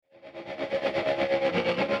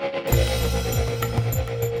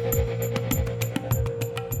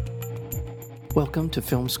Welcome to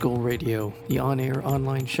Film School Radio, the on-air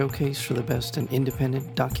online showcase for the best in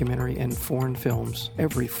independent documentary and foreign films,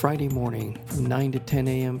 every Friday morning from 9 to 10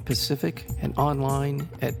 a.m. Pacific and online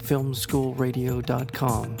at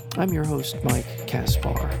filmschoolradio.com. I'm your host, Mike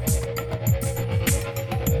Kaspar.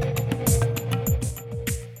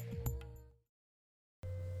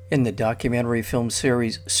 In the documentary film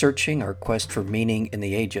series Searching: Our Quest for Meaning in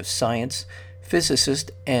the Age of Science,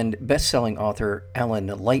 physicist and best-selling author Alan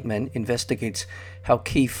Lightman investigates how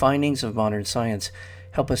key findings of modern science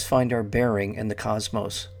help us find our bearing in the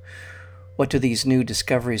cosmos. What do these new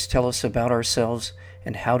discoveries tell us about ourselves,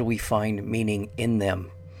 and how do we find meaning in them?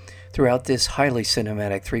 Throughout this highly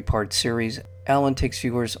cinematic three-part series, Alan takes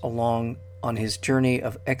viewers along on his journey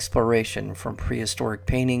of exploration from prehistoric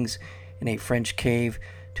paintings in a French cave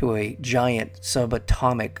to a giant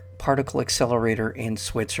subatomic particle accelerator in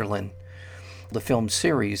Switzerland. The film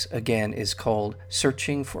series, again, is called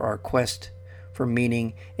Searching for Our Quest for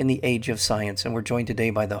Meaning in the Age of Science, and we're joined today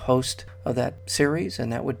by the host of that series,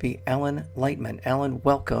 and that would be Alan Lightman. Alan,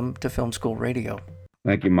 welcome to Film School Radio.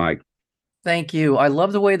 Thank you, Mike. Thank you. I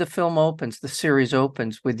love the way the film opens, the series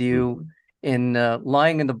opens with you in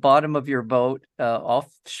lying in the bottom of your boat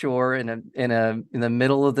offshore in the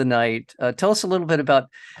middle of the night. Tell us a little bit about.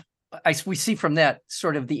 We see from that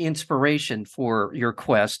sort of the inspiration for your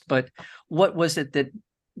quest, but what was it that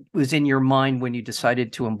was in your mind when you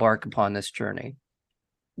decided to embark upon this journey?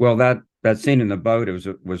 Well, that scene in the boat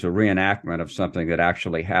was a reenactment of something that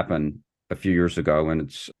actually happened a few years ago, and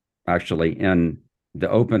it's actually in the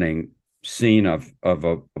opening scene of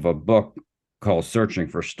a book called Searching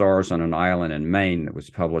for Stars on an Island in Maine that was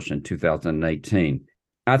published in 2018.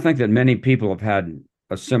 I think that many people have had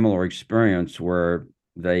a similar experience where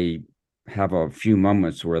they have a few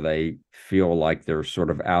moments where they feel like they're sort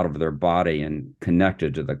of out of their body and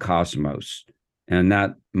connected to the cosmos. And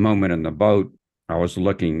that moment in the boat, I was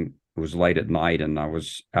looking, it was late at night, and I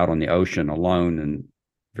was out on the ocean alone and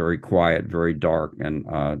very quiet, very dark. And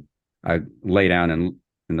I lay down in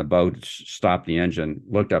the boat, stopped the engine,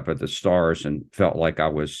 looked up at the stars, and felt like I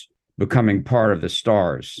was becoming part of the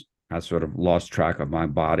stars. I sort of lost track of my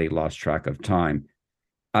body, lost track of time.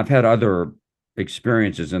 I've had other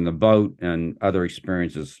experiences in the boat and other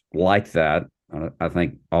experiences like that. I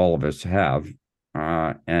think all of us have.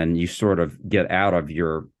 And you sort of get out of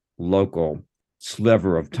your local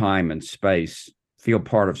sliver of time and space, feel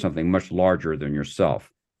part of something much larger than yourself.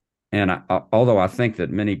 And although I think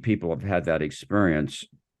that many people have had that experience,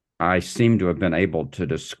 I seem to have been able to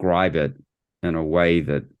describe it in a way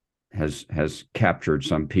that has captured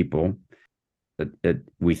some people.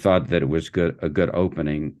 We thought that it was a good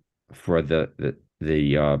opening for the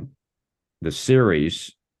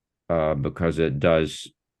series because it does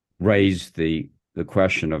raise the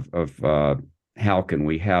question of how can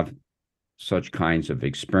we have such kinds of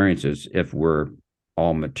experiences if we're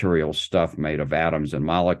all material stuff made of atoms and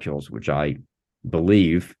molecules, which I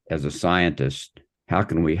believe as a scientist. How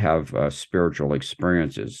can we have spiritual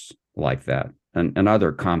experiences like that and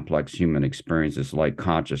other complex human experiences like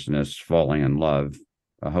consciousness, falling in love,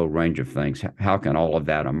 a whole range of things? How can all of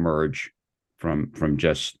that emerge from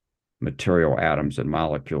just material atoms and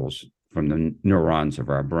molecules from the neurons of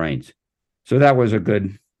our brains? So that was a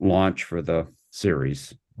good launch for the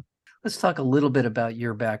series. Let's talk a little bit about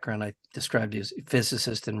your background. I described you as a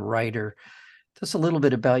physicist and writer. Tell us a little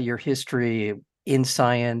bit about your history in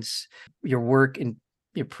science, your work in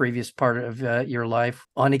your previous part of your life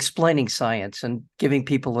on explaining science and giving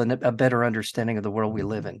people a better understanding of the world we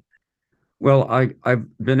live in. Well, I've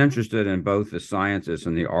been interested in both the sciences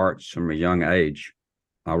and the arts from a young age.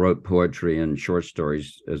 I wrote poetry and short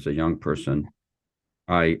stories as a young person.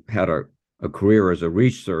 I had a career as a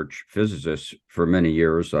research physicist for many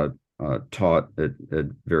years. I taught at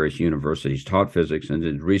various universities, taught physics and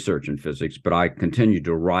did research in physics, but I continued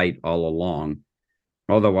to write all along.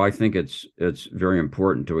 Although I think it's very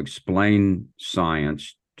important to explain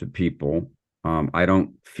science to people, I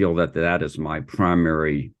don't feel that is my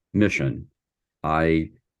primary mission. I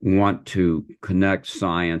want to connect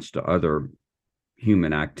science to other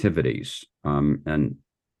human activities, and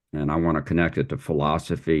I want to connect it to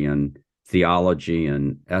philosophy and theology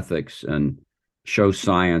and ethics, and show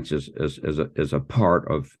science as a part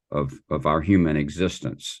of our human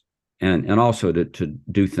existence, and also to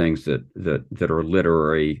do things that are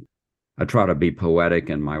literary. I try to be poetic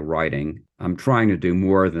in my writing. I'm trying to do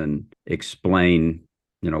more than explain,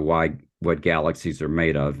 what galaxies are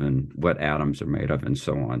made of and what atoms are made of and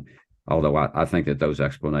so on. Although I think that those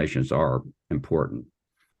explanations are important.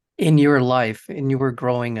 In your life, and you were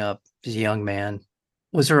growing up as a young man,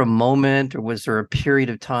 was there a moment or was there a period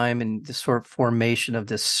of time in the sort of formation of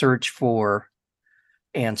this search for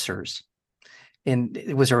answers. And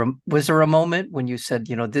was there a moment when you said,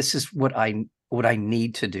 this is what I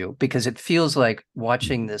need to do? Because it feels like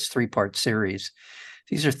watching this 3-part series,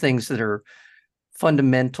 these are things that are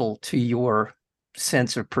fundamental to your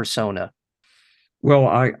sense of persona. Well,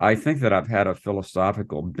 I think that I've had a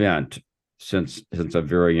philosophical bent since a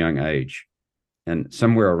very young age. And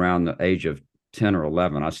somewhere around the age of 10 or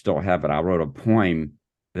 11, I still have it. I wrote a poem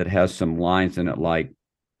that has some lines in it like,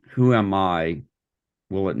 "Who am I?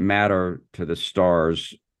 Will it matter to the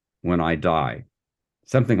stars when I die?"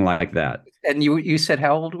 Something like that. And you said,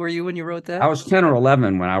 how old were you when you wrote I that? was 10 or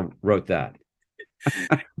 11 when I wrote that.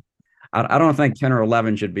 I don't think 10 or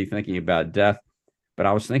 11 should be thinking about death, but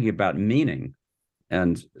I was thinking about meaning.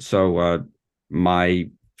 And so my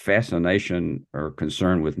fascination or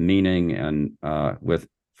concern with meaning and with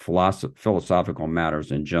philosophical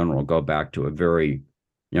matters in general go back to a very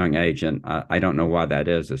young age. And I don't know why that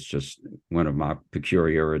is. It's just one of my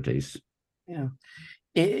peculiarities. Yeah.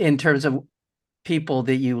 In terms of people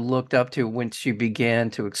that you looked up to once you began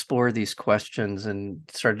to explore these questions and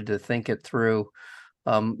started to think it through,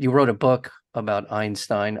 you wrote a book about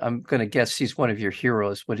Einstein. I'm going to guess he's one of your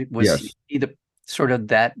heroes. Was Yes. he the sort of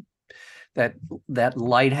that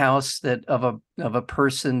lighthouse that of a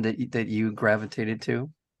person that you gravitated to,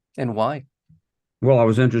 and why? Well, I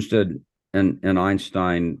was interested in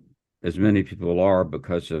Einstein, as many people are,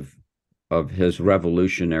 because of his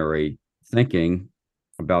revolutionary thinking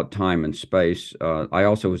about time and space. I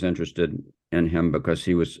also was interested in him because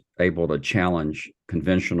he was able to challenge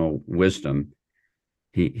conventional wisdom.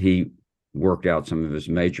 He worked out some of his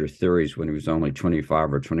major theories when he was only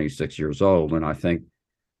 25 or 26 years old, and I think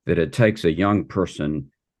that it takes a young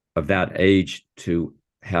person of that age to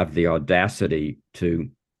have the audacity to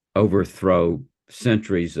overthrow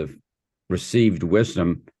centuries of received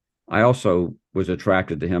wisdom. I also was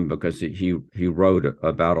attracted to him because he wrote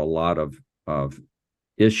about a lot of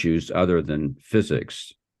issues other than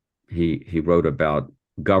physics. He wrote about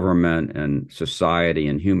government and society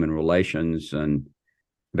and human relations, and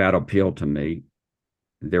that appealed to me.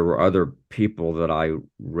 There were other people that I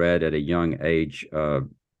read at a young age.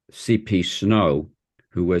 C.P. Snow,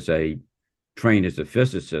 who was trained as a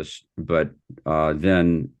physicist, but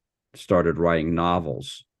then started writing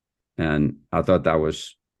novels, and I thought that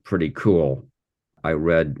was pretty cool. I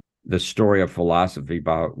read The Story of Philosophy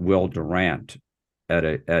by Will Durant at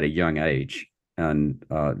a young age, and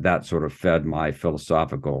that sort of fed my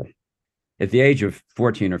philosophical. At the age of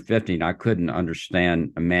 14 or 15, I couldn't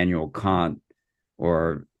understand Immanuel Kant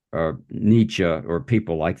or Nietzsche or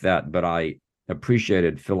people like that, but I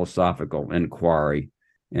appreciated philosophical inquiry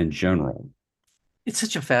in general. It's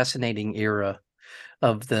such a fascinating era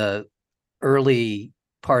of the early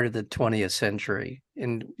part of the 20th century.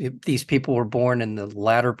 And these people were born in the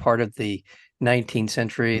latter part of the 19th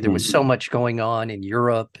century. There was so much going on in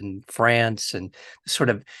Europe and France, and sort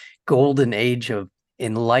of golden age of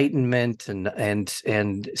enlightenment,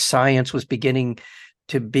 and science was beginning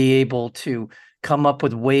to be able to come up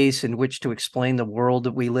with ways in which to explain the world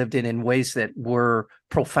that we lived in ways that were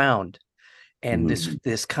profound. And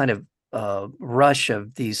this kind of rush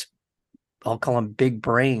of these, I'll call them big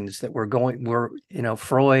brains, that were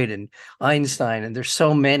Freud and Einstein, and there's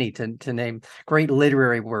so many to name. Great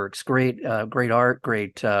literary works, great art,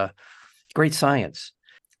 great science.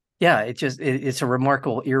 Yeah, it's a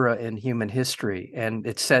remarkable era in human history, and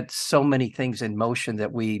it set so many things in motion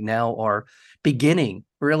that we now are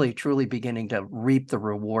really truly beginning to reap the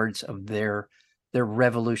rewards of their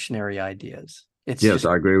revolutionary ideas. Yes,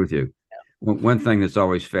 I agree with you. One thing that's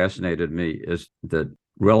always fascinated me is that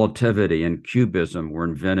relativity and cubism were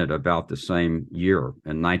invented about the same year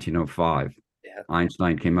in 1905. Yeah.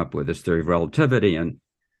 Einstein came up with this theory of relativity, and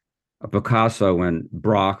Picasso and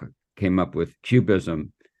Braque came up with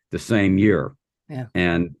cubism the same year. Yeah.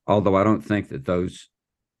 And although I don't think that those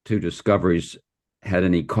two discoveries had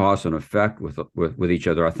any cause and effect with each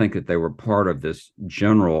other, I think that they were part of this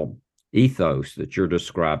general ethos that you're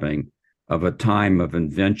describing of a time of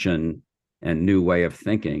invention and new way of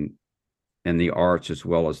thinking in the arts as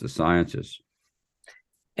well as the sciences.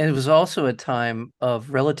 And it was also a time of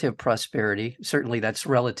relative prosperity. Certainly that's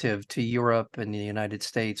relative to Europe, and the United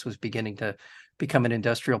States was beginning to become an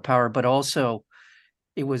industrial power, but also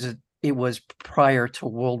it was prior to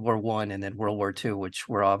World War I and then World War II, which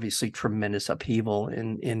were obviously tremendous upheaval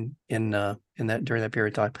in that during that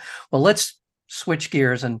period of time. Well, let's switch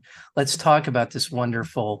gears and let's talk about this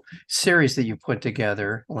wonderful series that you put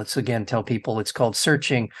together. Let's again tell people it's called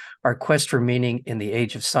Searching Our Quest for Meaning in the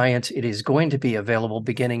Age of Science. It is going to be available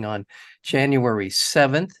beginning on January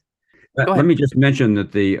 7th. Let me just mention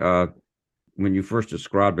that when you first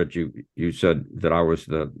described it, you said that I was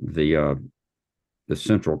the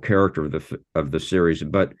central character of the series,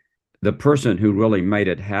 but the person who really made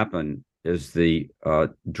it happen is the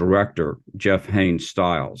director, Jeff Haynes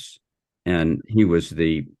Styles, and he was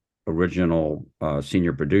the original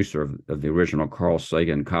senior producer of the original Carl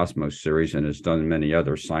Sagan Cosmos series and has done many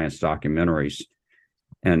other science documentaries.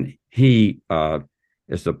 And he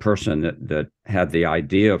is the person that had the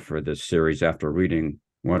idea for this series after reading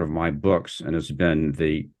one of my books, and has been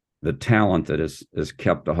the talent that has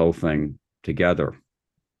kept the whole thing together.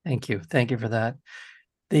 Thank you for that.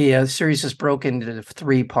 The series is broken into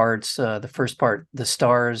 3 parts. The first part, the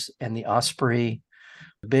stars and the Osprey,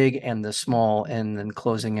 the big and the small, and then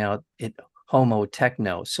closing out it, Homo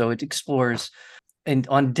Techno. So it explores, and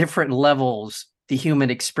on different levels, the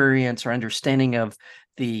human experience or understanding of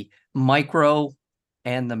the micro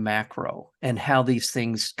and the macro, and how these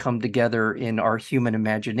things come together in our human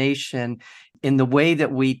imagination, in the way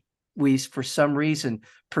that we for some reason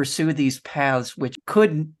pursue these paths which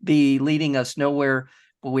could be leading us nowhere,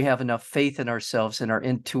 but we have enough faith in ourselves and our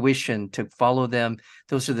intuition to follow them.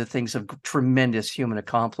 Those are the things of tremendous human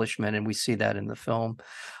accomplishment, and we see that in the film.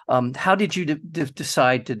 How did you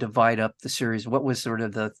decide to divide up the series? What was sort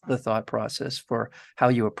of the thought process for how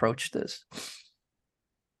you approached this?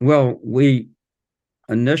 Well, we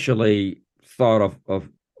initially thought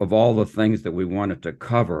of all the things that we wanted to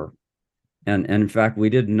cover. And in fact, we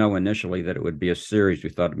didn't know initially that it would be a series. We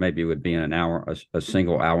thought maybe it would be an hour, a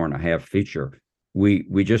single hour and a half feature.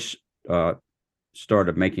 We just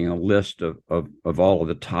started making a list of all of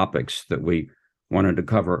the topics that we wanted to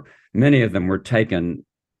cover. Many of them were taken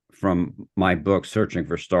from my book, Searching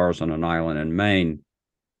for Stars on an Island in Maine,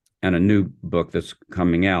 and a new book that's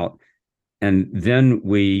coming out. And then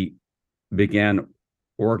we began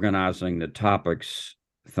organizing the topics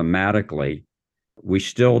thematically. We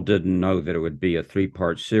still didn't know that it would be a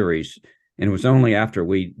 3-part series. And it was only after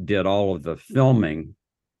we did all of the filming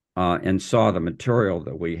and saw the material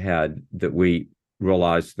that we had that we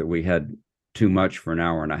realized that we had too much for an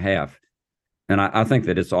hour and a half. And I think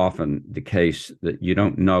that it's often the case that you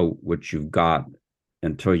don't know what you've got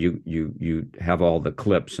until you have all the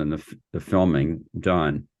clips and the filming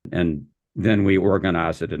done. And then we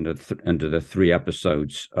organize it into the 3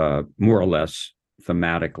 episodes, more or less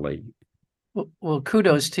thematically. Well,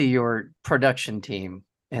 kudos to your production team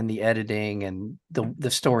and the editing and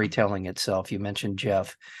the storytelling itself. You mentioned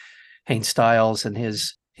Jeff Haynes Styles and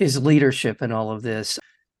his leadership in all of this.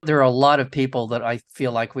 There are a lot of people that I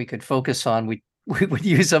feel like we could focus on. We would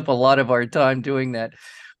use up a lot of our time doing that.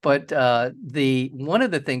 But one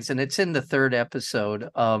of the things, and it's in the 3rd episode,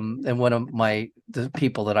 and one of the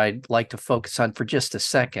people that I'd like to focus on for just a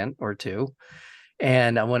second or two,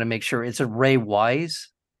 and I want to make sure, it's a Ray Wise.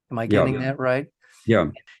 Am I getting that right? Yeah.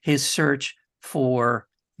 His search for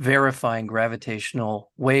verifying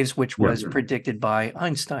gravitational waves, which was predicted by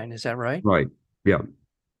Einstein. Is that right? Right. Yeah.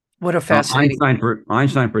 What a fascinating...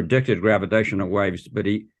 Einstein predicted gravitational waves, but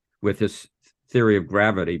with his theory of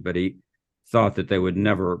gravity, but he thought that they would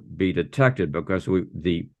never be detected because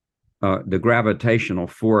the gravitational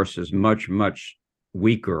force is much, much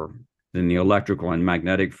weaker than the electrical and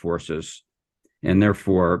magnetic forces, and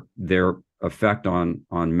therefore their effect on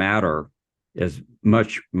matter is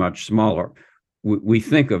much, much smaller. We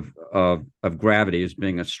think of gravity as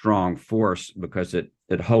being a strong force because it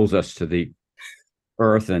holds us to the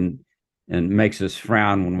earth and makes us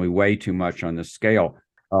frown when we weigh too much on the scale.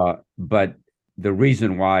 But the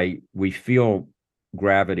reason why we feel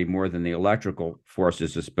gravity more than the electrical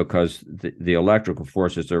forces is because the electrical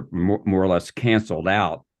forces are more or less canceled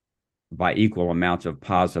out by equal amounts of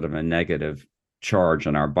positive and negative charge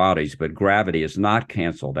in our bodies, but gravity is not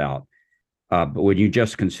canceled out. But when you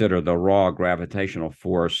just consider the raw gravitational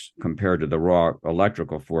force compared to the raw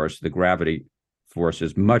electrical force, the gravity force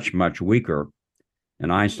is much, much weaker.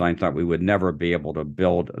 And Einstein thought we would never be able to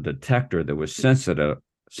build a detector that was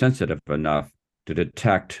sensitive enough to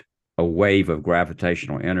detect a wave of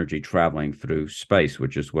gravitational energy traveling through space,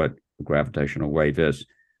 which is what a gravitational wave is.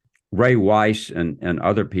 Ray Weiss and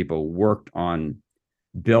other people worked on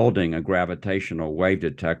building a gravitational wave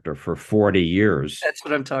detector for 40 years. That's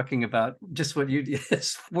what I'm talking about. Just what you did.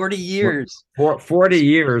 40 years. 40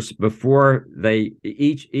 years before they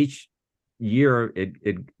each year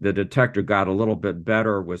the detector got a little bit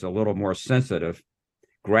better, was a little more sensitive.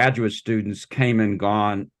 Graduate students came and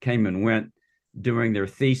went doing their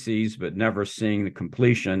theses, but never seeing the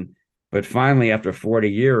completion. But finally, after 40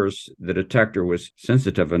 years, the detector was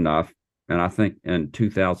sensitive enough. And I think in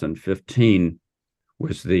 2015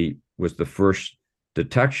 was the first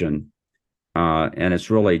detection. And it's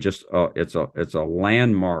really just it's a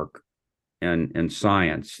landmark in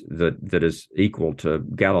science that is equal to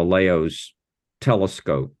Galileo's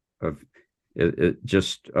telescope. Of it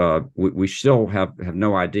just we still have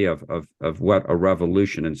no idea of what a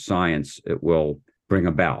revolution in science it will bring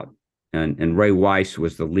about. And Ray Weiss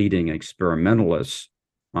was the leading experimentalist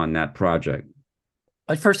on that project.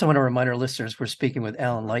 First, I want to remind our listeners we're speaking with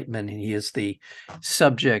Alan Lightman, and he is the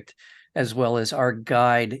subject as well as our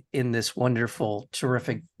guide in this wonderful,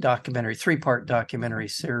 terrific documentary, 3-part documentary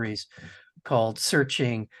series called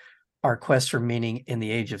Searching Our Quest for Meaning in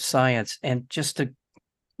the Age of Science. And just to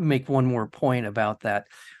make one more point about that,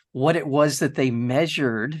 what it was that they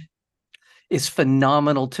measured is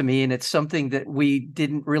phenomenal to me. And it's something that we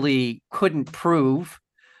couldn't prove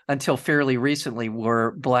until fairly recently,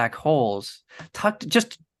 were black holes. Talk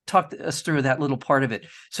us through that little part of it.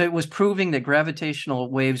 So it was proving that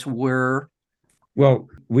gravitational waves were... Well,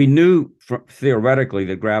 we knew theoretically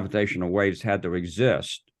that gravitational waves had to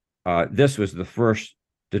exist. This was the first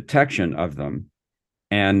detection of them.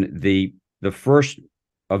 And the first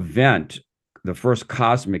event, the first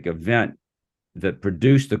cosmic event that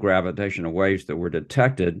produced the gravitational waves that were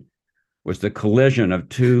detected was the collision of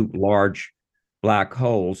two large black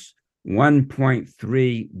holes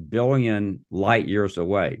 1.3 billion light years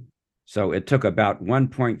away. So it took about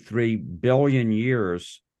 1.3 billion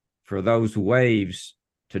years for those waves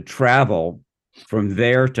to travel from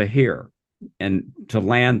there to here and to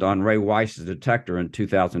land on Ray Weiss's detector in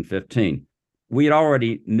 2015. We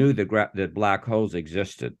already knew that black holes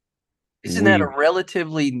existed. Isn't that a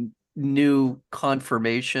relatively new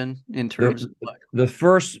confirmation in terms of... The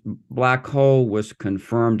first black hole was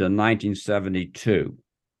confirmed in 1972.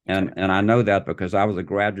 And I know that because I was a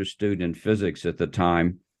graduate student in physics at the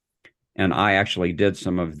time, and I actually did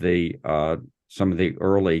some of the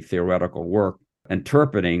early theoretical work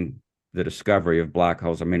interpreting the discovery of black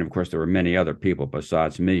holes. I mean, of course, there were many other people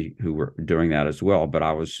besides me who were doing that as well, but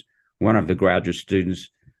I was one of the graduate students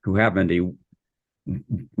who happened to be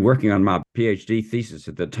working on my PhD thesis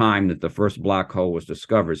at the time that the first black hole was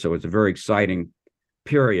discovered. So it's a very exciting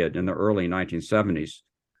period in the early 1970s.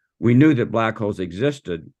 We knew that black holes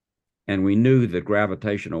existed, and we knew that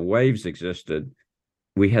gravitational waves existed.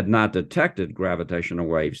 We had not detected gravitational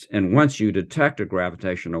waves. And once you detect a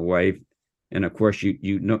gravitational wave, and of course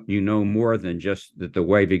you know more than just that the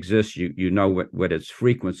wave exists, you know what its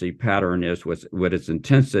frequency pattern is, what its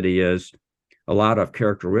intensity is, a lot of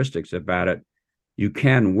characteristics about it. You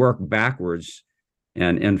can work backwards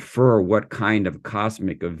and infer what kind of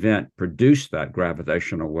cosmic event produced that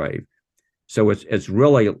gravitational wave. So it's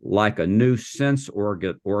really like a new sense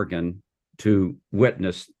organ to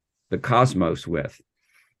witness the cosmos with.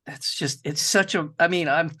 It's such a... I mean,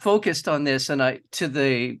 I'm focused on this, and I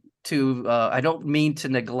don't mean to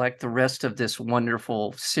neglect the rest of this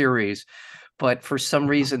wonderful series, but for some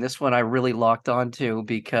reason, this one I really locked onto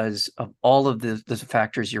because of all of the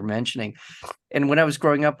factors you're mentioning. And when I was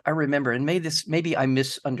growing up, I remember, and maybe I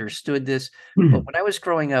misunderstood this, but when I was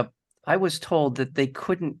growing up, I was told that they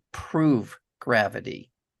couldn't prove gravity,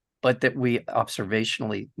 but that we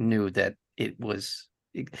observationally knew that it was...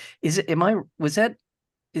 Is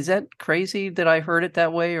that crazy that I heard it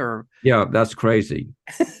that way? Or... Yeah, that's crazy.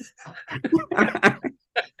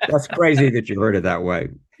 That's crazy that you heard it that way.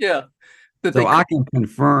 Yeah. So I can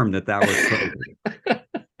confirm that was crazy.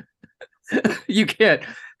 You can't,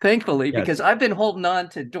 thankfully, yes, because I've been holding on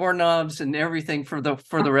to doorknobs and everything for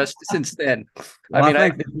the rest since then. Well,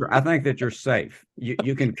 I think that you're safe.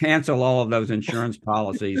 You can cancel all of those insurance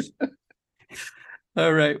policies.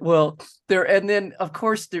 All right. Well, and then of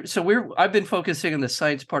course I've been focusing on the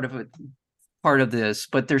science part of this,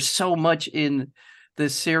 but there's so much in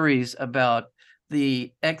this series about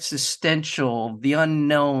the existential, the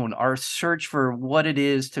unknown, our search for what it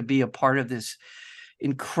is to be a part of this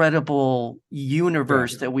incredible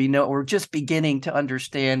universe that we know we're just beginning to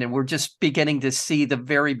understand, and we're just beginning to see the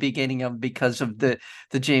very beginning of because of the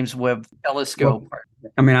James Webb Telescope.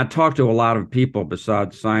 Well, I mean, I talked to a lot of people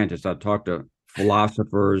besides scientists. I talked to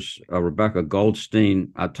philosophers, Rebecca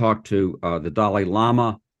Goldstein. I talked to the Dalai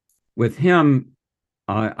Lama. With him,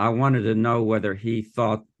 I wanted to know whether he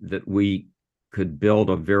thought that we could build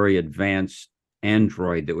a very advanced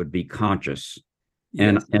android that would be conscious.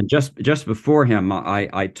 Yes. And just before him,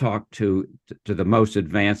 I talked to the most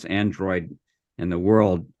advanced android in the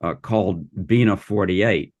world called Bina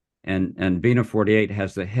 48. And Bina 48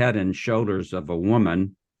 has the head and shoulders of a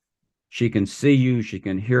woman. She can see you, she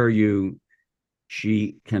can hear you,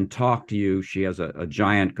 she can talk to you. She has a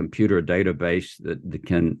giant computer database that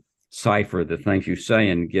can cipher the things you say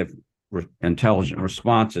and give intelligent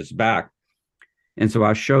responses back. And so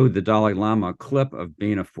I showed the Dalai Lama a clip of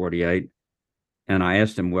Bina 48, and I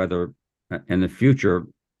asked him whether in the future,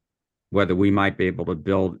 whether we might be able to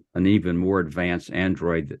build an even more advanced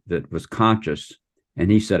android that was conscious.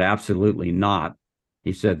 And he said, absolutely not.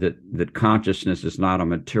 He said that consciousness is not a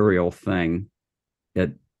material thing,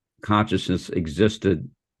 that consciousness existed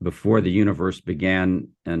before the universe began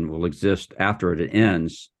and will exist after it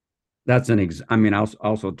ends. That's I mean, I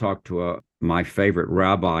also talked to my favorite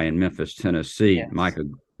rabbi in Memphis, Tennessee, Yes.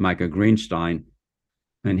 Micah Greenstein,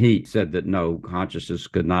 and he said that no, consciousness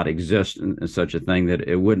could not exist in such a thing, that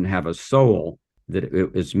it wouldn't have a soul, that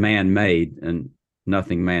it's man-made, and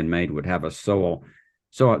nothing man-made would have a soul.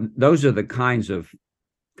 So those are the kinds of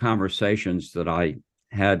conversations that I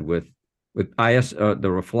had with I asked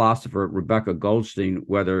the philosopher Rebecca Goldstein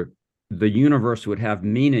whether the universe would have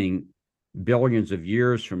meaning billions of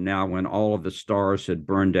years from now, when all of the stars had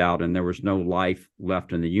burned out and there was no life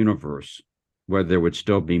left in the universe, whether there would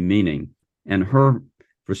still be meaning. And her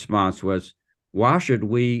response was, why should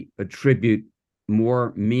we attribute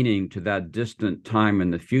more meaning to that distant time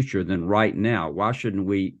in the future than right now? Why shouldn't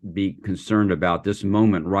we be concerned about this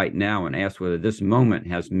moment right now and ask whether this moment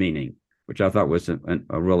has meaning? Which I thought was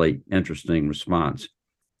a really interesting response.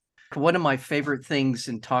 One of my favorite things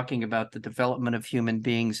in talking about the development of human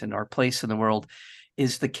beings and our place in the world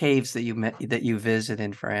is the caves that you visit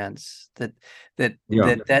in France.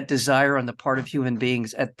 That desire on the part of human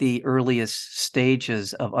beings at the earliest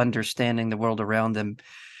stages of understanding the world around them,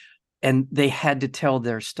 and they had to tell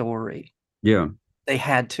their story. Yeah, they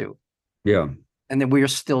had to. Yeah, and then we are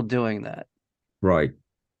still doing that. Right.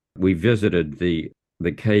 We visited the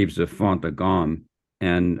caves of Font-de-Gaume,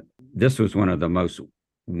 and this was one of the most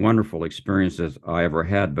wonderful experiences I ever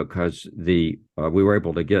had, because we were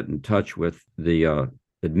able to get in touch with the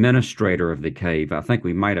administrator of the cave. I think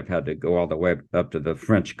we might have had to go all the way up to the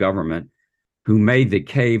French government, who made the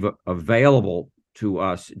cave available to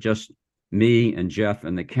us, just me and Jeff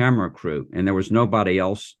and the camera crew. And there was nobody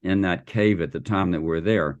else in that cave at the time that we were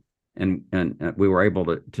there. And we were able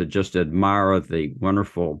to just admire the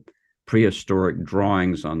wonderful prehistoric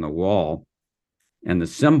drawings on the wall and the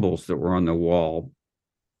symbols that were on the wall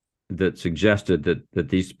that suggested that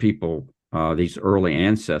these people, these early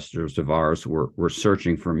ancestors of ours, were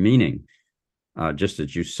searching for meaning, just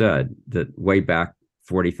as you said, that way back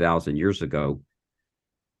 40,000 years ago,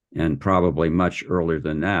 and probably much earlier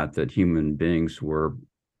than that human beings were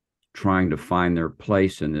trying to find their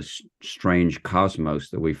place in this strange cosmos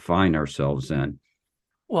that we find ourselves in.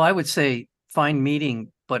 Well, I would say find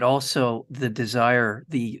meaning, but also the desire,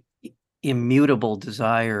 the immutable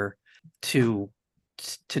desire to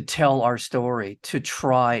tell our story, to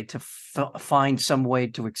try to find some way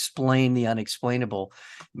to explain the unexplainable.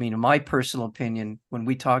 I mean, in my personal opinion, when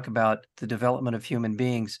we talk about the development of human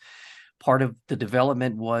beings, part of the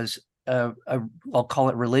development was I'll call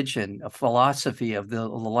it religion, a philosophy of the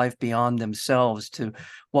life beyond themselves, to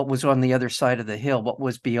what was on the other side of the hill, what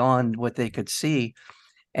was beyond what they could see.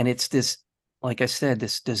 And it's this, like I said,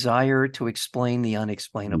 this desire to explain the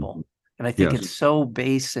unexplainable. Mm-hmm. And I think it's so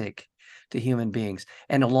basic to human beings,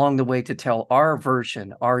 and along the way to tell our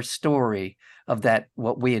version, our story of that,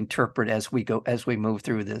 what we interpret as we move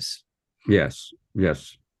through this. Yes.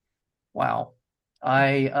 Wow.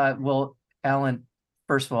 Well, Alan,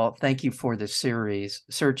 first of all, thank you for this series,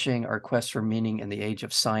 Searching Our Quest for Meaning in the Age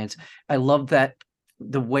of Science. I love that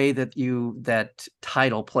the way that that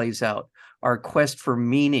title plays out, Our Quest for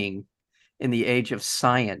Meaning in the Age of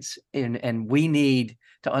Science. And we need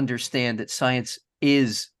to understand that science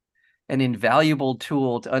is an invaluable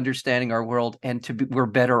tool to understanding our world, and we're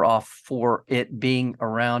better off for it being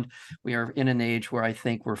around. We are in an age where I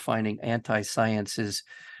think we're finding anti-science is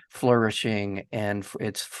flourishing, and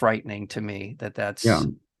it's frightening to me that's. Yeah.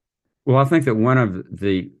 Well, I think that one of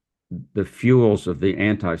the fuels of the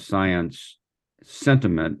anti-science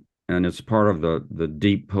sentiment, and it's part of the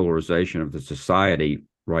deep polarization of the society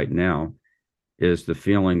right now, is the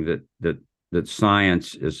feeling that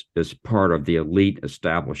science is part of the elite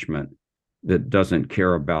establishment that doesn't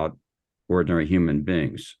care about ordinary human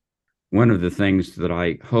beings. One of the things that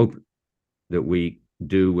I hope that we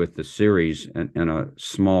do with the series in a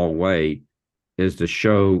small way is to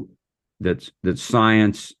show that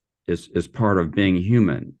science is part of being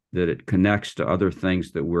human, that it connects to other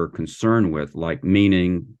things that we're concerned with, like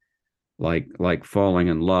meaning, like falling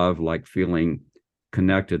in love, like feeling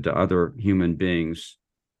connected to other human beings.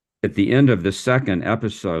 At the end of the second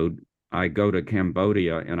episode, I go to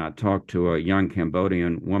Cambodia and I talk to a young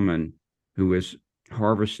Cambodian woman who is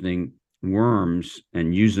harvesting worms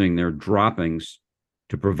and using their droppings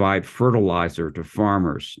to provide fertilizer to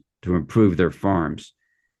farmers to improve their farms.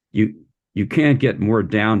 You can't get more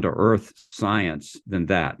down to earth science than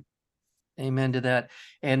that. Amen to that.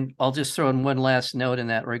 And I'll just throw in one last note in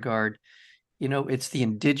that regard. It's the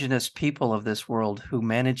indigenous people of this world who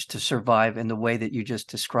managed to survive in the way that you just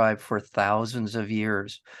described for thousands of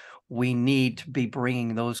years. We need to be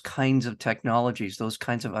bringing those kinds of technologies, those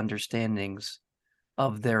kinds of understandings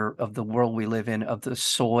of the world we live in, of the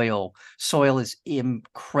soil. Soil is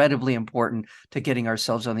incredibly important to getting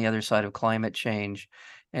ourselves on the other side of climate change.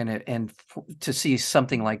 And to see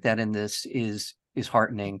something like that in this is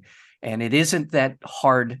heartening. And it isn't that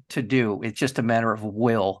hard to do. It's just a matter of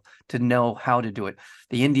will to know how to do it.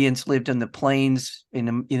 The Indians lived in the plains in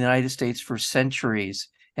the United States for centuries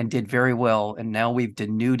and did very well. And now we've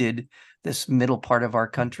denuded this middle part of our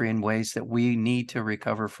country in ways that we need to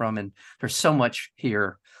recover from. And there's so much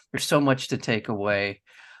here. There's so much to take away.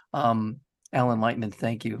 Alan Lightman,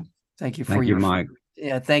 thank you. Thank you for Thank you, Mike.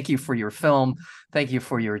 Yeah, thank you for your film. Thank you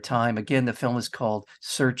for your time. Again, the film is called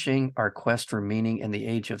Searching: Our Quest for Meaning in the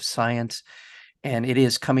Age of Science, and it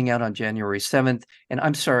is coming out on January 7th. And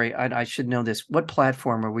I'm sorry, I should know this. What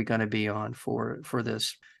platform are we going to be on for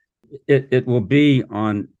this? It will be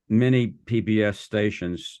on many PBS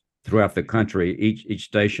stations throughout the country. Each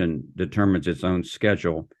station determines its own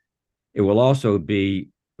schedule. It will also be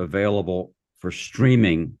available for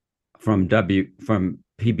streaming from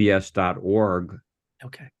pbs.org.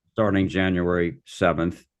 Okay. Starting January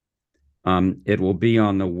 7th. It will be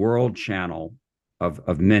on the World Channel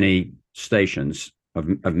of many stations,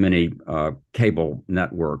 of many cable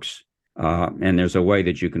networks. And there's a way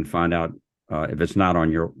that you can find out if it's not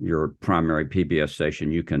on your primary PBS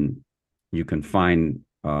station. You can find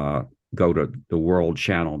go to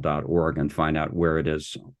theworldchannel.org and find out where it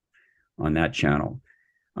is on that channel.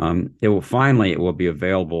 It will be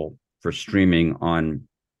available for streaming on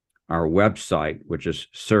our website, which is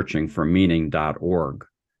searchingformeaning.org.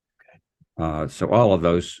 Okay. So all of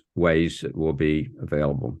those ways it will be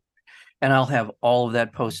available. And I'll have all of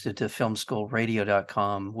that posted to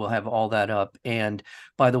filmschoolradio.com. We'll have all that up. And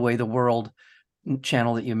by the way, the World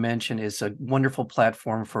Channel that you mentioned is a wonderful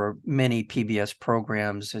platform for many PBS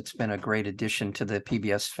programs. It's been a great addition to the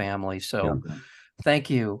PBS family. So Thank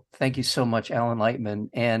you. Thank you so much, Alan Lightman.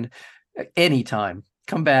 And anytime,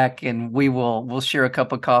 come back and we'll share a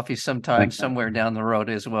cup of coffee sometime somewhere down the road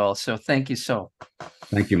as well. So thank you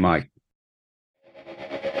Thank you, Mike.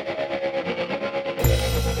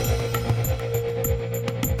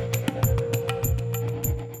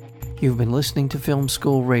 You've been listening to Film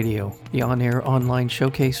School Radio, the on-air online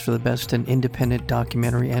showcase for the best in independent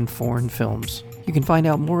documentary and foreign films. You can find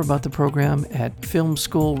out more about the program at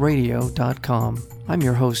filmschoolradio.com. I'm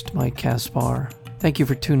your host, Mike Kaspar. Thank you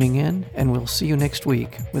for tuning in, and we'll see you next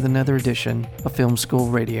week with another edition of Film School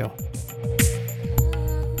Radio.